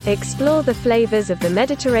Explore the flavors of the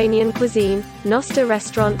Mediterranean cuisine, Nosta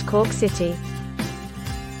Cork City.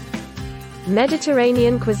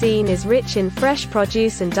 Mediterranean cuisine is rich in fresh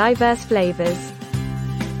produce and diverse flavors.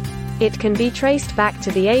 It can be traced back to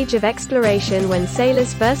the age of exploration when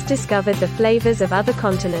sailors first discovered the flavors of other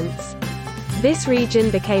continents. This region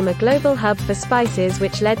became a global hub for spices,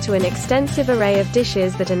 which led to an extensive array of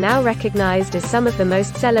dishes that are now recognized as some of the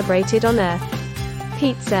most celebrated on earth.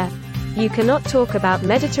 Pizza. You cannot talk about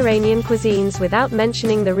Mediterranean cuisines without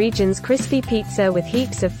mentioning the region's crispy pizza with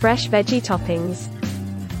heaps of fresh veggie toppings.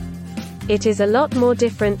 It is a lot more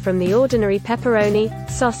different from the ordinary pepperoni,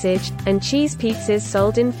 sausage, and cheese pizzas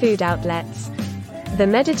sold in food outlets. The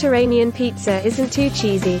Mediterranean pizza isn't too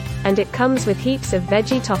cheesy, and it comes with heaps of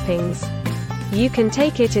veggie toppings. You can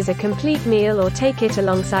take it as a complete meal or take it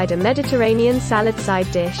alongside a Mediterranean salad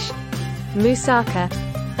side dish. Moussaka,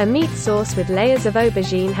 a meat sauce with layers of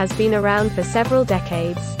aubergine, has been around for several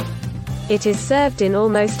decades. It is served in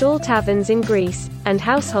almost all taverns in Greece, and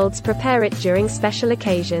households prepare it during special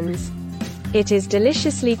occasions. It is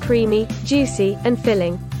deliciously creamy, juicy, and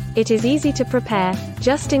filling. It is easy to prepare,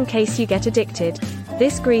 just in case you get addicted.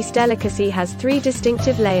 This Greece delicacy has 3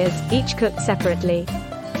 distinctive layers, each cooked separately.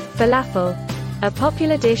 Falafel. A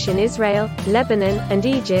popular dish in Israel, Lebanon, and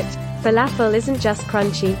Egypt, falafel isn't just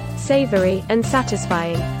crunchy, savory, and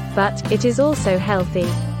satisfying, but it is also healthy.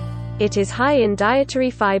 It is high in dietary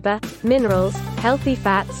fiber, minerals, healthy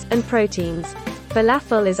fats, and proteins.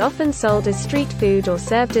 Falafel is often sold as street food or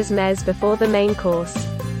served as meze before the main course.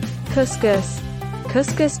 Couscous.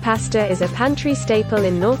 Couscous pasta is a pantry staple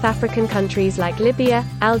in North African countries like Libya,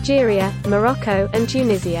 Algeria, Morocco, and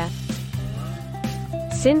Tunisia.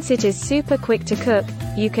 Since it is super quick to cook,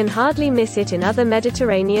 you can hardly miss it in other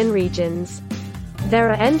Mediterranean regions. There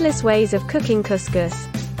are endless ways of cooking couscous.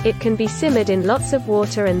 It can be simmered in lots of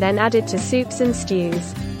water and then added to soups and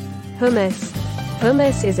stews. Hummus.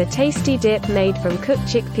 Hummus is a tasty dip made from cooked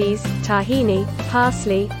chickpeas, tahini,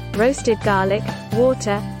 parsley, roasted garlic,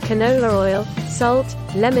 water, canola oil, salt,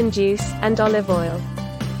 lemon juice, and olive oil.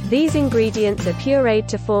 These ingredients are pureed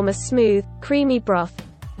to form a smooth, creamy broth.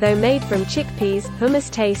 Though made from chickpeas, hummus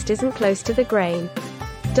taste isn't close to the grain.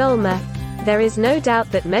 Dolma. There is no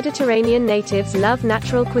doubt that Mediterranean natives love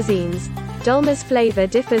natural cuisines. Dolma's flavor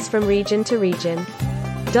differs from region to region.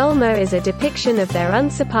 Dolma is a depiction of their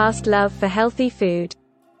unsurpassed love for healthy food.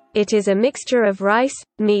 It is a mixture of rice,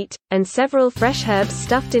 meat, and several fresh herbs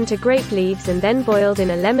stuffed into grape leaves and then boiled in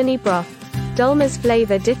a lemony broth. Dolma's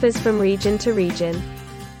flavor differs from region to region.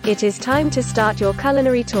 It is time to start your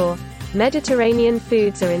culinary tour. Mediterranean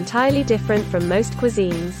foods are entirely different from most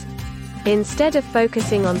cuisines. Instead of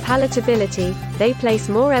focusing on palatability, they place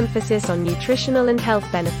more emphasis on nutritional and health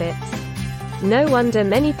benefits. No wonder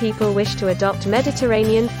many people wish to adopt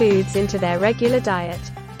Mediterranean foods into their regular diet.